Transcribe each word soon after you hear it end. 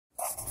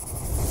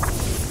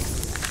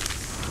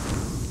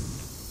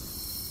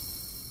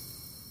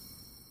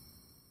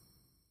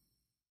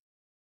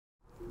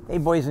Hey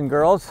boys and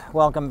girls,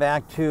 welcome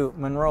back to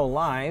Munro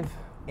Live.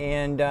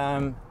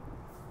 And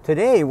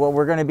today what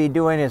we're going to be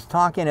doing is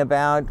talking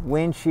about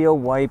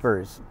windshield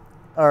wipers,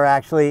 or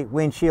actually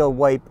windshield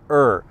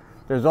wiper.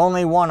 There's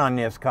only one on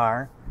this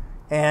car.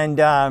 And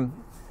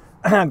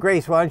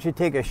Grace, why don't you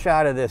take a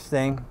shot of this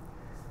thing?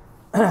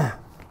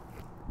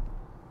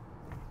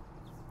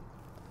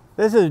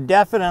 This is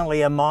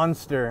definitely a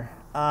monster.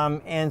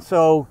 And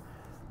so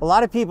a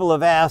lot of people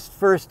have asked,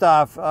 first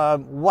off,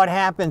 what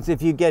happens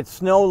if you get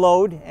snow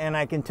load? And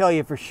I can tell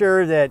you for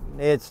sure that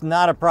it's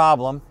not a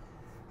problem.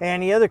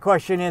 And the other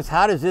question is,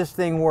 how does this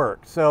thing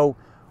work? So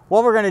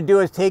what we're going to do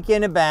is take you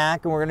in the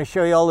back, and we're going to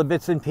show you all the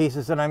bits and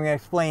pieces, and I'm going to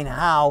explain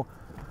how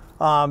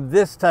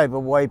this type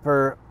of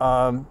wiper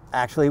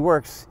actually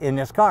works in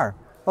this car.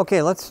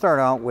 Okay, let's start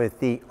out with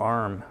the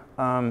arm.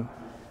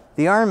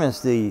 The arm is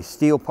the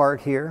steel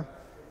part here,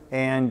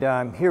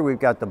 and here we've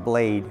got the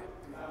blade.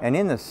 And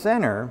in the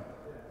center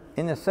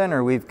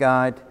we've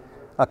got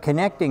a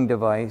connecting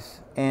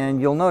device,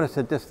 and you'll notice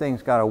that this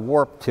thing's got a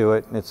warp to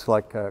it, and it's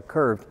like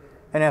curved,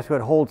 and that's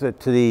what holds it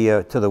to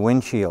the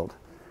windshield.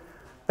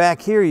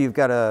 Back here you've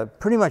got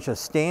pretty much a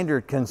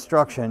standard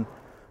construction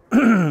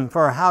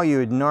for how you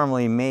would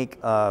normally make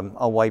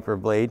a wiper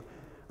blade,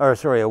 or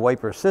sorry, a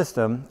wiper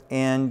system,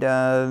 and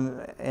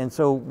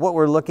so what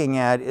we're looking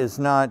at is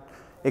not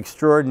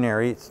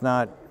extraordinary, it's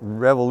not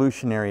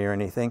revolutionary or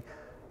anything.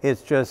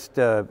 It's just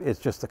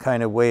the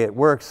kind of way it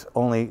works,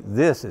 only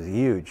this is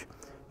huge.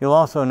 You'll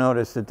also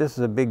notice that this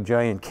is a big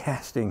giant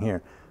casting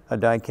here, a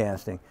die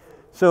casting.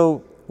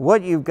 So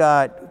what you've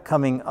got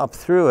coming up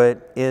through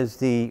it is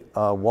the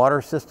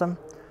water system.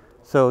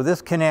 So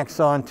this connects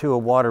onto a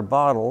water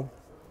bottle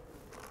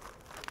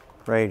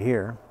right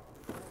here.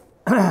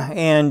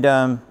 And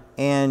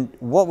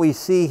what we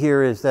see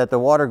here is that the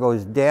water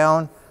goes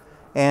down,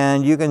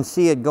 and you can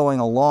see it going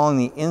along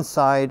the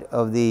inside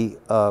of the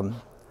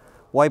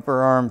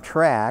wiper arm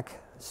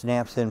track,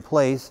 snaps in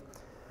place,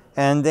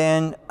 and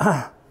then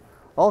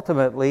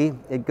ultimately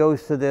it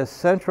goes to this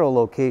central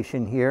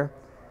location here,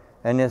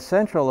 and this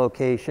central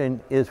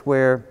location is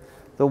where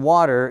the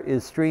water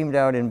is streamed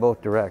out in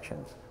both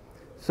directions.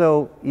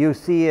 So you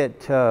see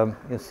it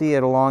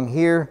along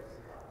here,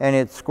 and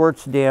it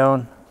squirts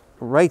down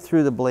right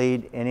through the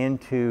blade and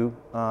into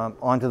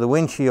onto the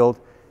windshield,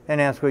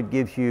 and that's what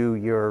gives you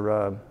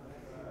your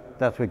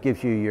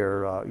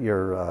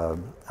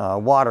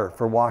water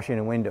for washing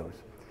the windows.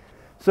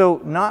 So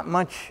not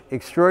much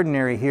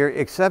extraordinary here,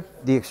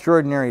 except the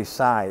extraordinary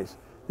size.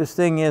 This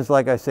thing is,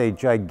 like I say,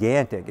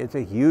 gigantic. It's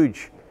a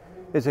huge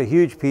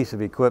piece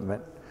of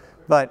equipment,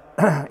 but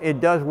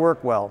it does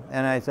work well.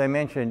 And as I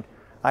mentioned,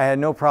 I had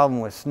no problem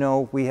with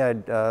snow. We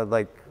had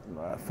like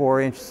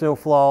 4-inch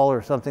snowfall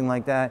or something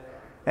like that,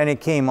 and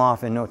it came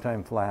off in no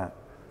time flat.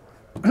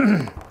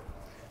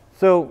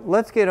 So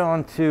let's get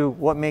on to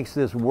what makes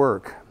this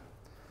work.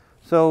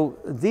 So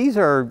these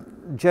are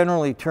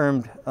generally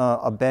termed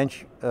a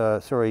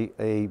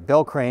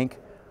bell crank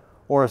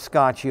or a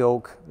Scotch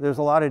yoke. There's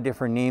a lot of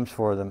different names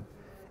for them.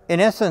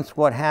 In essence,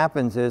 what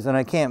happens is, and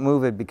I can't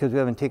move it because we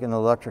haven't taken the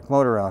electric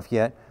motor off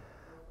yet,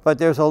 but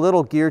there's a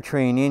little gear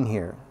train in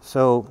here.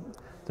 So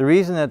the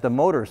reason that the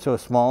motor is so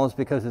small is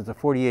because it's a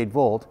 48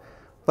 volt.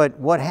 But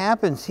what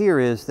happens here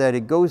is that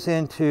it goes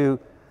into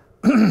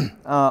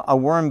a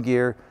worm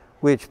gear,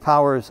 which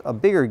powers a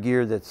bigger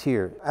gear that's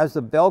here. As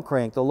the bell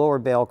crank, the lower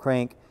bell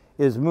crank,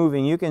 is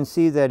moving, you can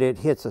see that it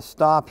hits a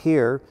stop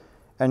here,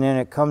 and then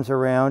it comes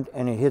around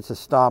and it hits a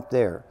stop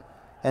there.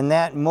 And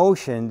that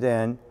motion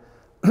then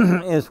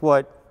is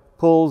what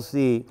pulls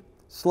the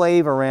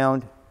slave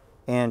around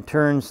and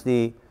turns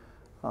the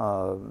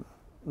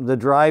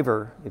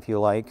driver, if you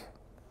like,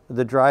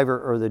 the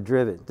driver or the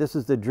driven. This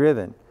is the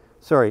driven,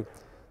 sorry.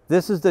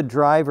 This is the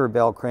driver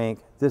bell crank,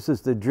 this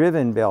is the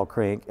driven bell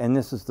crank, and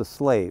this is the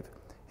slave.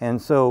 And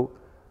so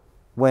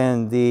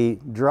when the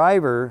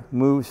driver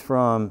moves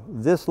from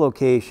this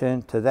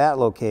location to that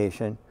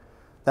location,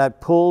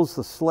 that pulls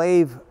the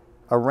slave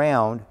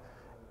around,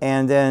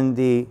 and then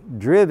the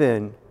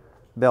driven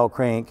bell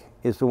crank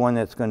is the one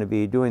that's going to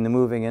be doing the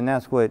moving, and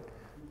that's what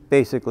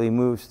basically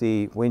moves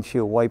the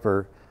windshield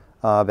wiper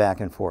back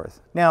and forth.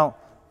 Now,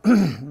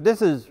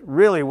 this is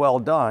really well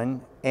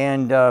done,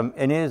 and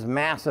it is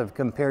massive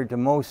compared to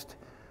most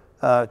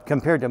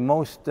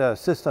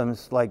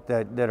systems like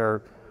that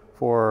are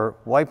for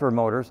wiper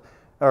motors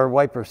or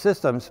wiper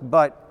systems,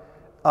 but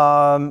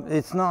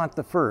it's not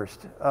the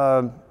first.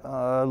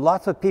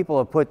 Lots of people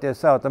have put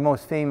this out, the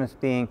most famous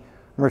being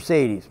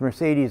Mercedes.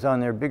 Mercedes on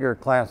their bigger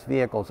class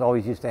vehicles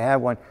always used to have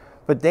one,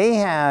 but they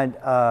had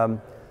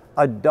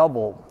a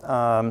double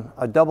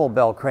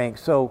bell crank,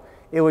 so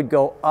it would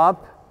go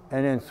up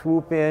and then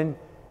swoop in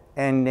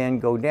and then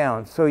go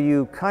down. So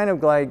you kind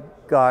of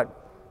like got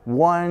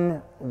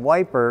one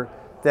wiper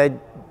that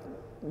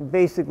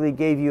basically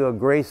gave you a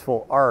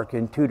graceful arc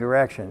in two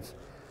directions.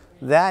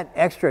 That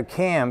extra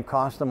cam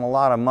cost them a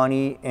lot of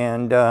money,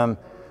 and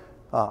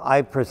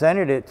I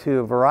presented it to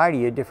a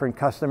variety of different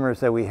customers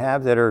that we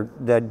have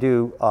that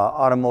do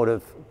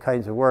automotive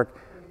kinds of work,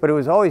 but it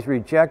was always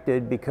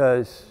rejected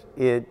because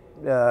it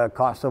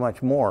cost so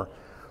much more.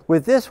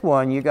 With this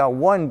one, you got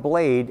one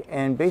blade,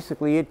 and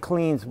basically it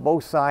cleans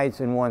both sides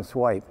in one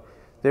swipe.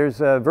 There's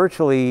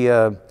virtually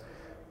no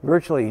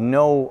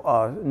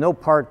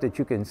part that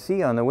you can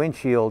see on the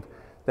windshield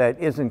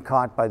that isn't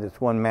caught by this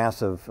one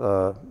massive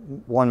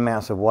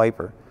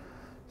wiper.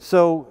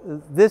 So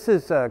this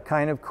is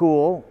kind of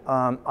cool.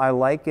 I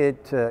like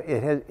it.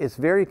 It's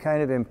very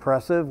kind of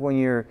impressive when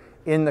you're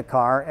in the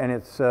car and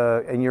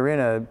and you're in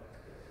a,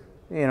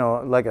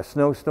 like a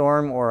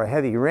snowstorm or a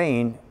heavy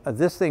rain.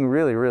 This thing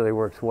really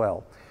works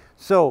well.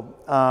 So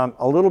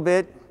a little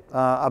bit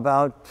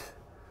about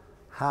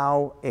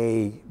how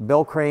a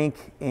bell crank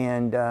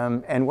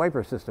and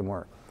wiper system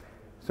work.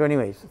 So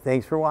anyways,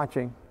 thanks for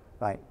watching.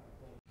 Bye.